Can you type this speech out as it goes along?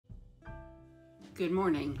Good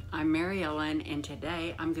morning, I'm MaryEllen, and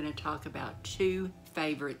today I'm going to talk about two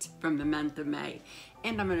favorites from the month of May.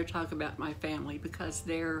 And I'm going to talk about my family because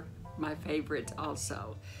they're my favorites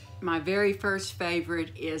also. My very first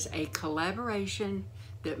favorite is a collaboration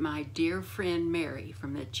that my dear friend Mary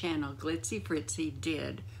from the channel Glitzy Fritzy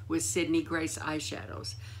did with Sydney Grace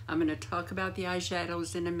eyeshadows. I'm going to talk about the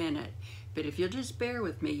eyeshadows in a minute, but if you'll just bear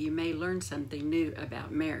with me, you may learn something new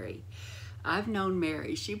about Mary. I've known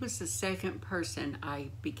Mary. She was the second person I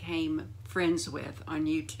became friends with on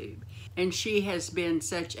YouTube. And she has been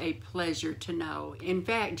such a pleasure to know. In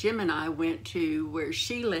fact, Jim and I went to where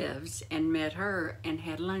she lives and met her and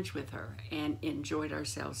had lunch with her and enjoyed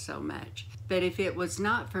ourselves so much. But if it was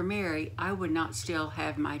not for Mary, I would not still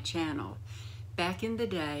have my channel. Back in the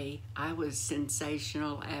day, I was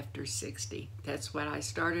sensational after 60. That's what I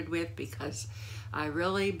started with because I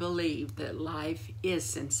really believe that life is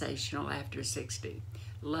sensational after 60.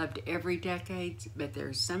 Loved every decade, but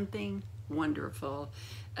there's something wonderful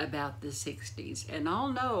about the 60s. And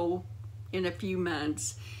I'll know in a few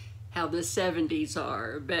months how the 70s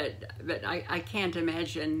are, but I can't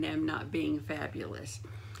imagine them not being fabulous.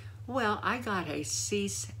 Well, I got a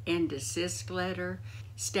cease and desist letter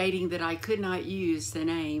stating that I could not use the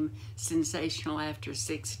name Sensational After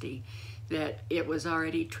 60, that it was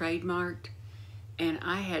already trademarked, and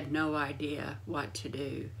I had no idea what to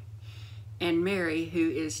do. And Mary,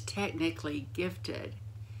 who is technically gifted,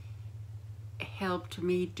 helped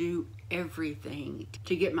me do everything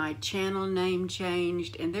to get my channel name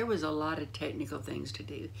changed, and there was a lot of technical things to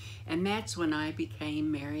do. And that's when I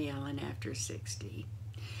became MaryEllen After 60.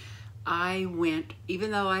 I went, even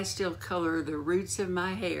though I still color the roots of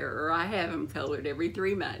my hair, or I have them colored every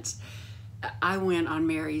 3 months, I went on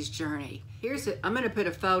Mary's journey. I'm going to put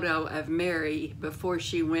a photo of Mary before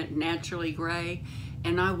she went naturally gray,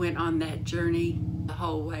 and I went on that journey the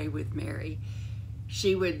whole way with Mary.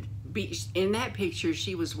 She would be, in that picture,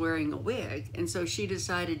 she was wearing a wig, and so she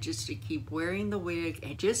decided just to keep wearing the wig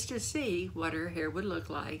and just to see what her hair would look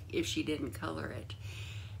like if she didn't color it.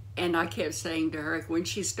 And I kept saying to her, when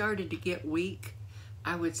she started to get weak,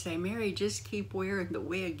 I would say, Mary, just keep wearing the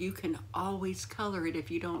wig. You can always color it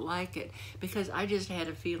if you don't like it. Because I just had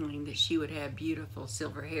a feeling that she would have beautiful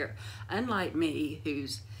silver hair. Unlike me,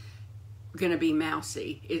 who's gonna be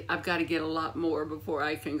mousy. I've got to get a lot more before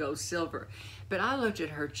I can go silver. But I looked at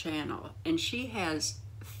her channel, and she has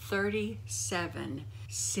 37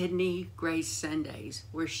 Sydney Grace Sundays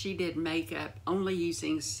where she did makeup only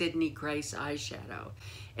using Sydney Grace eyeshadow.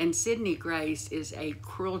 And Sydney Grace is a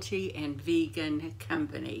cruelty and vegan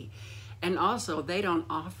company. And also, they don't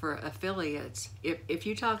offer affiliates. If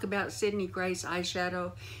you talk about Sydney Grace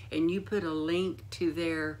eyeshadow and you put a link to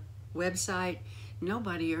their website,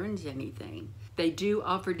 nobody earns anything. They do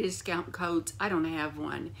offer discount codes. I don't have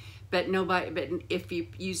one. But if you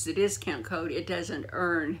use the discount code, it doesn't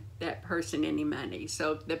earn that person any money.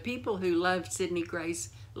 So the people who love Sydney Grace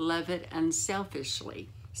love it unselfishly.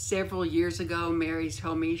 Several years ago, Mary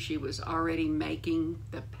told me she was already making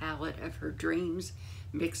the palette of her dreams,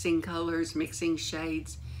 mixing colors, mixing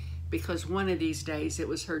shades, because one of these days it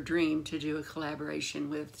was her dream to do a collaboration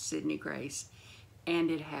with Sydney Grace, and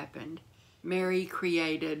it happened. Mary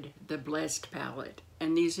created the Blessed palette,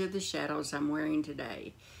 and these are the shadows I'm wearing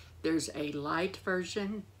today. There's a light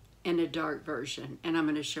version and a dark version, and I'm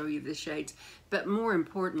going to show you the shades. But more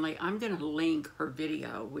importantly, I'm going to link her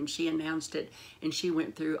video when she announced it, and she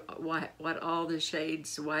went through what all the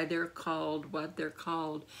shades, why they're called, what they're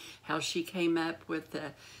called, how she came up with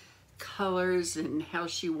the colors, and how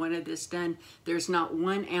she wanted this done. There's not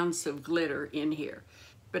 1 ounce of glitter in here.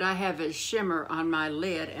 But I have a shimmer on my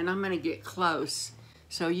lid, and I'm going to get close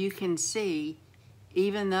so you can see,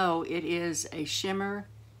 even though it is a shimmer,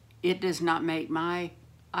 it does not make my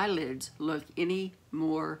eyelids look any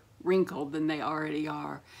more wrinkled than they already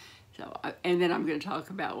are. And then I'm going to talk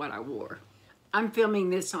about what I wore. I'm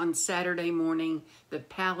filming this on Saturday morning. The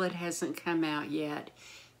palette hasn't come out yet,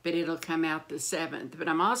 but it'll come out the 7th. But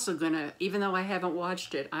I'm also going to, even though I haven't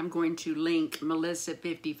watched it, I'm going to link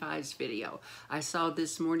Melissa55's video. I saw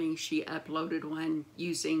this morning she uploaded one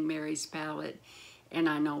using Mary's palette, and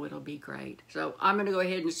I know it'll be great. So I'm going to go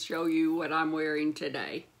ahead and show you what I'm wearing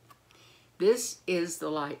today. This is the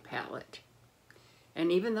light palette.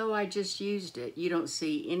 And even though I just used it, you don't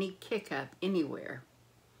see any kick up anywhere.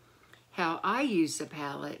 How I use the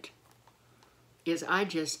palette is I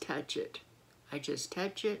just touch it. I just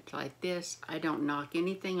touch it like this. I don't knock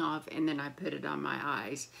anything off, and then I put it on my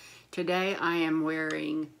eyes. Today I am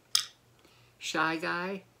wearing Shy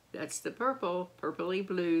Guy. That's the purpley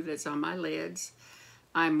blue that's on my lids.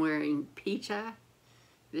 I'm wearing Pita,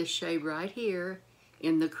 this shade right here,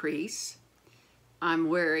 in the crease. I'm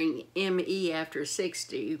wearing ME after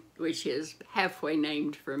 60, which is halfway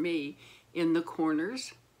named for me, in the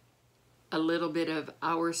corners. A little bit of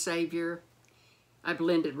Our Savior. I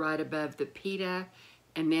blended right above the pita,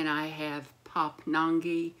 and then I have Pop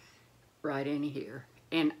Nangi right in here.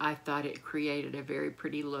 And I thought it created a very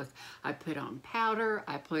pretty look. I put on powder,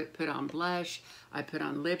 I put on blush, I put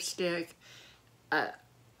on lipstick.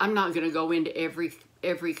 I'm not gonna go into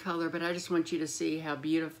every color, but I just want you to see how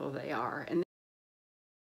beautiful they are. And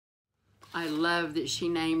I love that she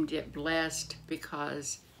named it Blessed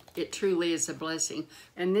because it truly is a blessing.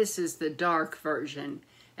 And this is the dark version.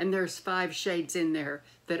 And there's 5 shades in there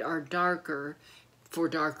that are darker for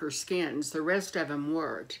darker skins. The rest of them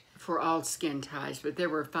weren't for all skin types, but there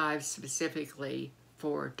were 5 specifically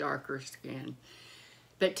for darker skin.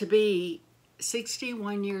 But to be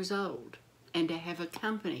 61 years old and to have a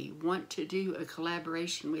company want to do a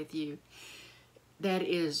collaboration with you, that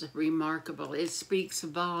is remarkable. It speaks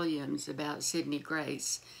volumes about Sydney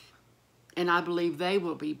Grace. And I believe they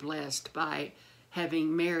will be blessed by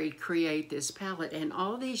having Mary create this palette. And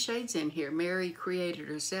all these shades in here, Mary created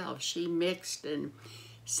herself. She mixed and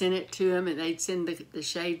sent it to them, and they'd send the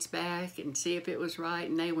shades back and see if it was right.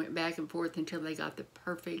 And they went back and forth until they got the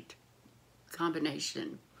perfect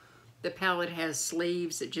combination. The palette has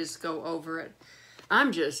sleeves that just go over it.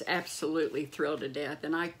 I'm just absolutely thrilled to death,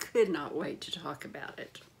 and I could not wait to talk about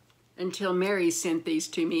it. Until Mary sent these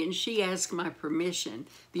to me, and she asked my permission.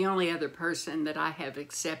 The only other person that I have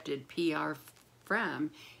accepted PR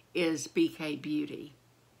from is BK Beauty.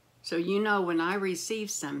 So you know, when I receive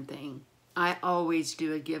something, I always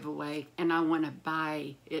do a giveaway, and I want to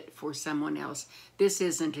buy it for someone else. This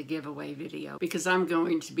isn't a giveaway video because I'm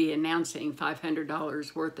going to be announcing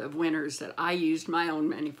 $500 worth of winners that I used my own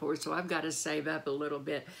money for, so I've got to save up a little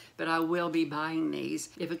bit, but I will be buying these.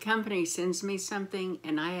 If a company sends me something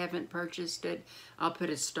and I haven't purchased it, I'll put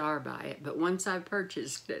a star by it, but once I've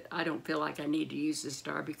purchased it, I don't feel like I need to use the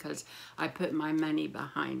star because I put my money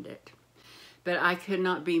behind it. But I could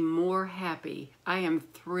not be more happy. I am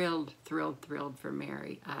thrilled, thrilled, thrilled for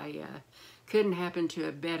Mary. I couldn't happen to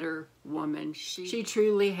a better woman. She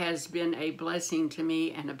truly has been a blessing to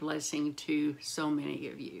me and a blessing to so many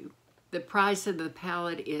of you. The price of the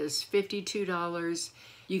palette is $52.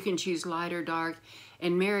 You can choose light or dark.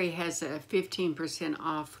 And Mary has a 15%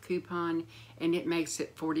 off coupon, and it makes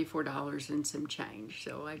it $44 and some change.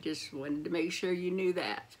 So I just wanted to make sure you knew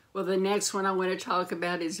that. Well, the next one I want to talk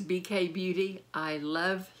about is BK Beauty. I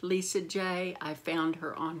love Lisa J. I found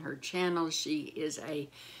her on her channel. She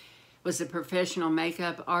was a professional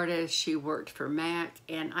makeup artist. She worked for MAC,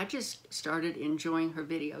 and I just started enjoying her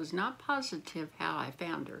videos. Not positive how I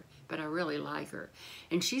found her, but I really like her.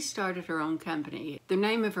 And she started her own company. The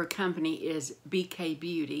name of her company is BK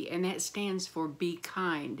Beauty, and that stands for Be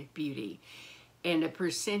Kind Beauty. And a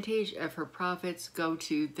percentage of her profits go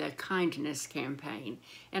to the kindness campaign.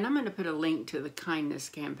 And I'm going to put a link to the kindness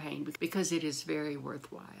campaign because it is very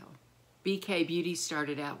worthwhile. BK Beauty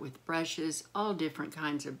started out with brushes, all different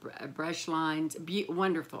kinds of brush lines.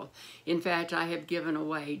 Wonderful. In fact, I have given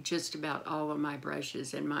away just about all of my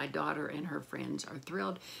brushes, and my daughter and her friends are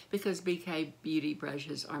thrilled because BK Beauty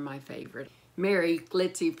brushes are my favorite. Mary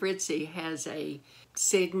Glitzy Fritzy has a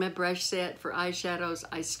Sigma brush set for eyeshadows.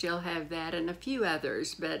 I still have that and a few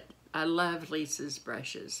others, but I love Lisa's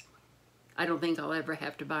brushes. I don't think I'll ever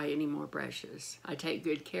have to buy any more brushes. I take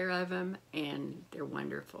good care of them, and they're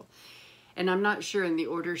wonderful. And I'm not sure in the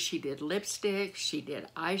order she did lipstick, she did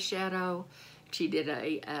eyeshadow, she did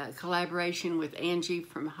a collaboration with Angie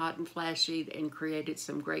from Hot and Flashy and created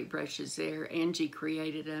some great brushes there. Angie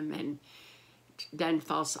created them and done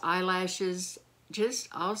false eyelashes, just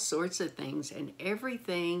all sorts of things, and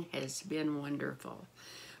everything has been wonderful.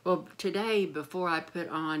 Well, today, before I put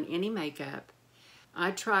on any makeup,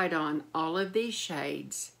 I tried on all of these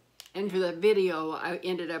shades, and for the video, I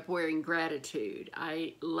ended up wearing Gratitude.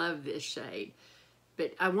 I love this shade,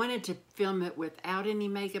 but I wanted to film it without any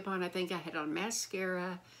makeup on. I think I had on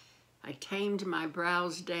mascara. I tamed my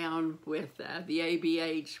brows down with the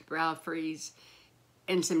ABH Brow Freeze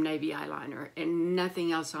and some navy eyeliner, and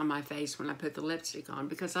nothing else on my face when I put the lipstick on,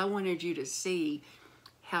 because I wanted you to see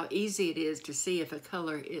how easy it is to see if a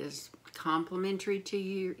color is complementary to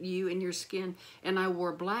you and your skin. And I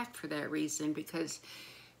wore black for that reason, because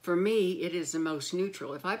for me, it is the most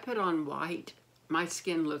neutral. If I put on white, my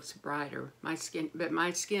skin looks brighter. My skin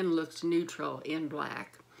looks neutral in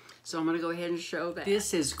black. So I'm going to go ahead and show that.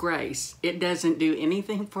 This is Grace. It doesn't do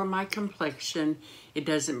anything for my complexion. It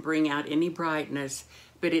doesn't bring out any brightness,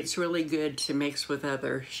 but it's really good to mix with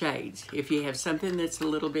other shades. If you have something that's a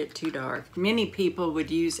little bit too dark. Many people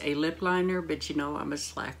would use a lip liner, but you know I'm a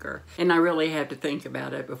slacker. And I really have to think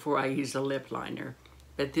about it before I use a lip liner.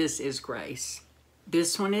 But this is Grace.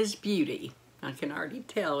 This one is Beauty. I can already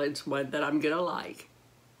tell it's one that I'm gonna like.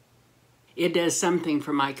 It does something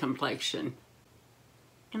for my complexion.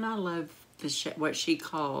 And I love what she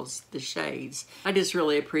calls the shades. I just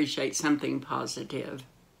really appreciate something positive.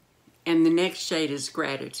 And the next shade is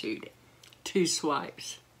Gratitude. 2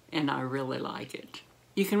 swipes, and I really like it.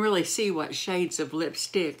 You can really see what shades of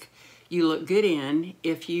lipstick you look good in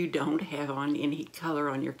if you don't have on any color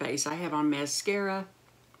on your face. I have on mascara.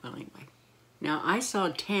 Well, anyway. Now, I saw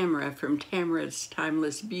Tamara from Tamara's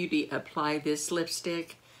Timeless Beauty apply this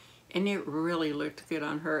lipstick, and it really looked good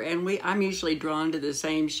on her. And I'm usually drawn to the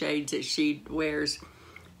same shades that she wears,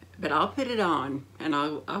 but I'll put it on, and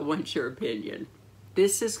I want your opinion.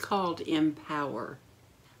 This is called Empower.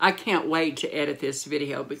 I can't wait to edit this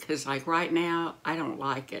video because like right now, I don't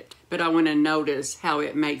like it. But I want to notice how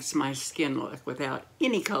it makes my skin look without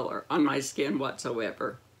any color on my skin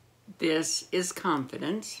whatsoever. This is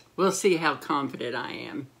Confidence. We'll see how confident I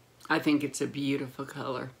am. I think it's a beautiful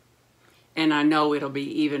color. And I know it'll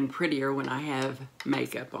be even prettier when I have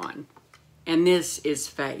makeup on. And this is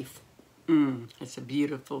Faith. It's a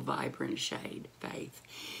beautiful, vibrant shade, Faith.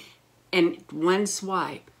 And one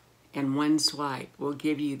swipe will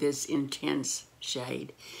give you this intense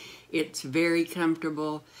shade. It's very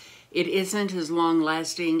comfortable. It isn't as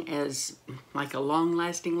long-lasting as like a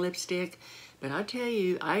long-lasting lipstick, but I'll tell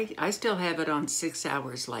you, I still have it on 6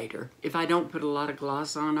 hours later. If I don't put a lot of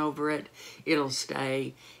gloss on over it, it'll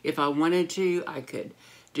stay. If I wanted to, I could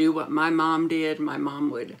do what my mom did. My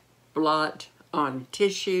mom would blot on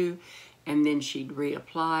tissue, and then she'd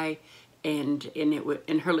reapply, and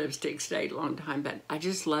her lipstick stayed a long time. But I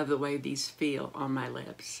just love the way these feel on my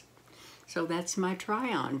lips. So that's my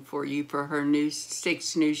try-on for you for her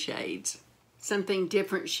 6 new shades. Something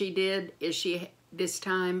different she did is she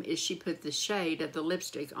put the shade of the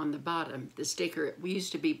lipstick on the bottom. The sticker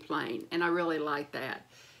used to be plain, and I really like that.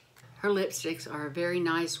 Her lipsticks are a very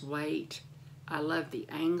nice weight. I love the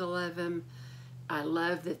angle of them. I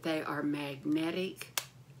love that they are magnetic.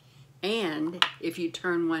 And if you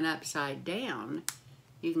turn one upside down,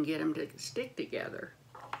 you can get them to stick together.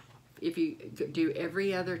 If you do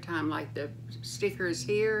every other time, like the sticker is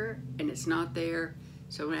here and it's not there,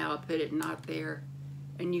 so now I'll put it not there,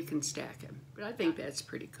 and you can stack them. But I think that's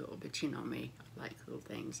pretty cool, but you know me, I like cool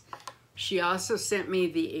things. She also sent me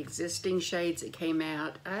the existing shades that came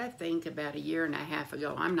out, I think about 1.5 years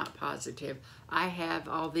ago. I'm not positive. I have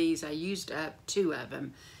all these. I used up 2 of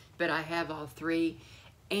them, but I have all 3.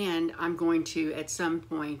 And I'm going to, at some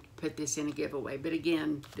point, put this in a giveaway. But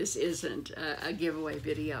again, this isn't a giveaway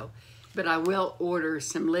video. But I will order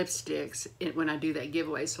some lipsticks when I do that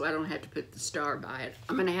giveaway, so I don't have to put the star by it.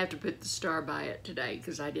 I'm gonna have to put the star by it today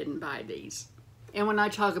because I didn't buy these. And when I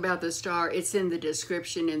talk about the star, it's in the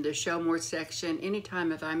description in the show more section.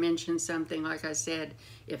 Anytime if I mention something, like I said,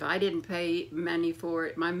 if I didn't pay money for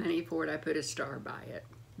it, my money for it, I put a star by it.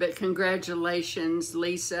 But congratulations,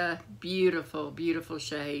 Lisa. Beautiful, beautiful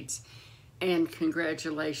shades. And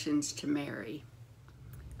congratulations to Mary.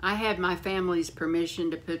 I had my family's permission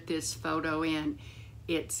to put this photo in.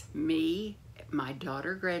 It's me, my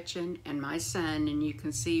daughter Gretchen, and my son, and you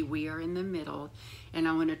can see we are in the middle. And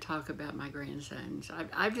I want to talk about my grandsons.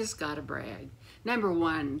 I've just got to brag. Number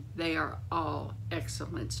 1, they are all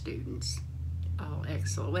excellent students. All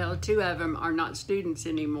excellent. Well, 2 of them are not students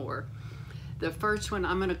anymore. The first one,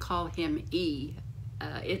 I'm going to call him E.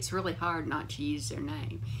 It's really hard not to use their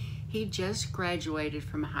name. He just graduated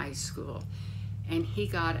from high school, and he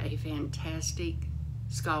got a fantastic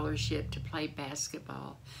scholarship to play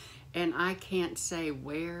basketball. And I can't say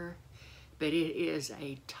where, but it is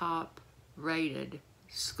a top-rated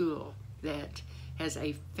school that has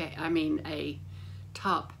a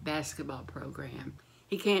top basketball program.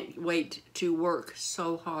 He can't wait to work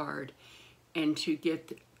so hard and to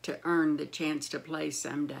earn the chance to play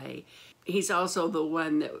someday. He's also the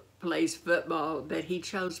one that plays football, but he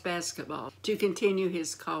chose basketball to continue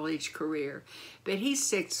his college career. But he's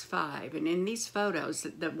 6'5", and in these photos,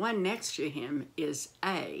 the one next to him is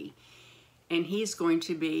A, and he's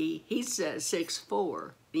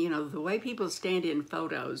 6'4". You know, the way people stand in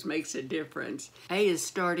photos makes a difference. A is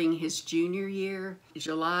starting his junior year.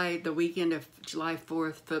 The weekend of July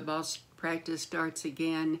 4th, football practice starts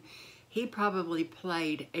again. He probably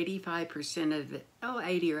played 85% of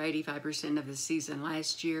 80 or 85% of the season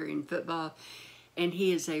last year in football, and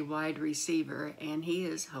he is a wide receiver, and he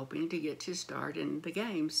is hoping to get to start in the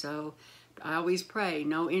game. So I always pray,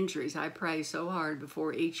 no injuries. I pray so hard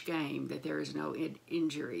before each game that there is no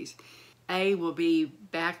injuries. A will be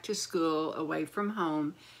back to school, away from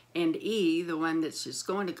home, and E, the one that's just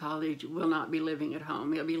going to college, will not be living at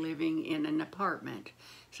home. He'll be living in an apartment.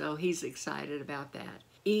 So he's excited about that.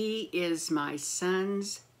 E is my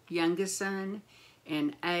son's youngest son,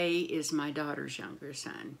 and A is my daughter's younger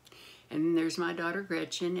son. And then there's my daughter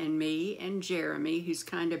Gretchen and me and Jeremy, who's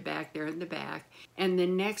kind of back there in the back. And the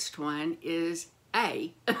next one is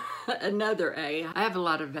A, another A. I have a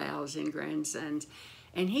lot of Vals and grandsons.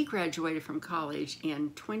 And he graduated from college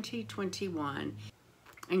in 2021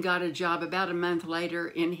 and got a job about a month later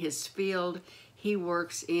in his field. He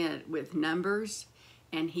works with numbers,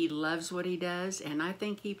 and he loves what he does, and I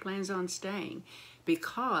think he plans on staying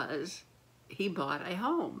because he bought a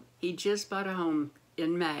home. He just bought a home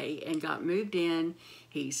in May and got moved in.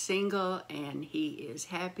 He's single, and he is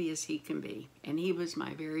happy as he can be. And he was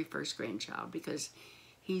my very first grandchild because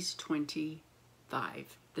he's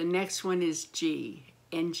 25. The next one is G.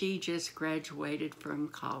 And G just graduated from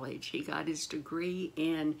college. He got his degree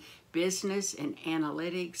in business and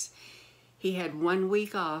analytics. He had 1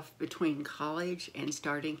 week off between college and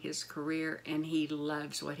starting his career, and he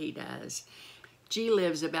loves what he does. G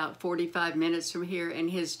lives about 45 minutes from here,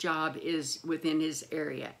 and his job is within his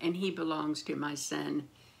area, and he belongs to my son,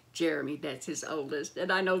 Jeremy. That's his oldest.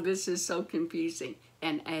 And I know this is so confusing.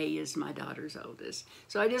 And A is my daughter's oldest.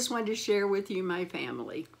 So I just wanted to share with you my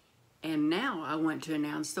family. And now I want to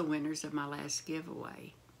announce the winners of my last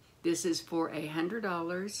giveaway. This is for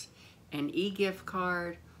 $100, an e-gift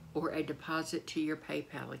card, or a deposit to your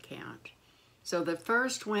PayPal account. So the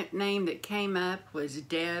first name that came up was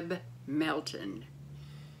Deb Melton.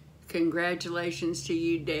 Congratulations to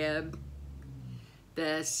you, Deb.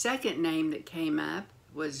 The second name that came up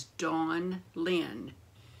was Dawn Lynn.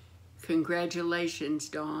 Congratulations,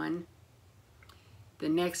 Dawn. The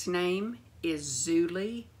next name is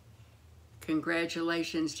Zuli.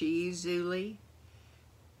 Congratulations to you, Zuli.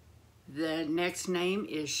 The next name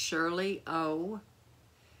is Shirley O.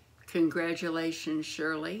 Congratulations,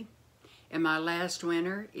 Shirley. And my last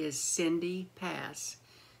winner is Cindy Pass.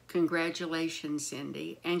 Congratulations,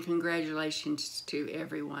 Cindy, and congratulations to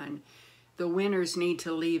everyone. The winners need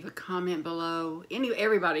to leave a comment below.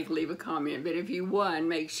 Everybody can leave a comment, but if you won,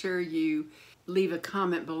 make sure you leave a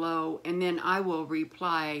comment below, and then I will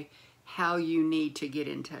reply how you need to get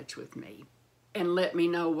in touch with me. And let me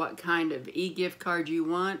know what kind of e-gift card you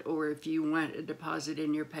want, or if you want a deposit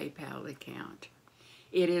in your PayPal account.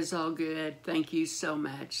 It is all good. Thank you so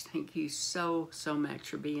much. Thank you so much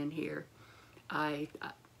for being here. I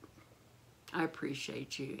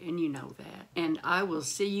appreciate you, and you know that. And I will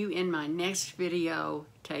see you in my next video.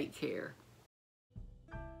 Take care.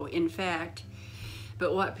 In fact,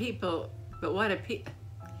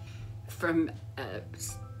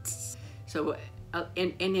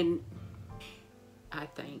 I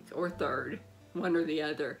think, or third, one or the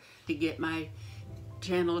other, to get my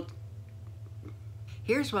channel.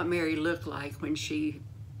 Here's what Mary looked like when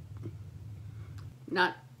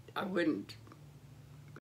I wouldn't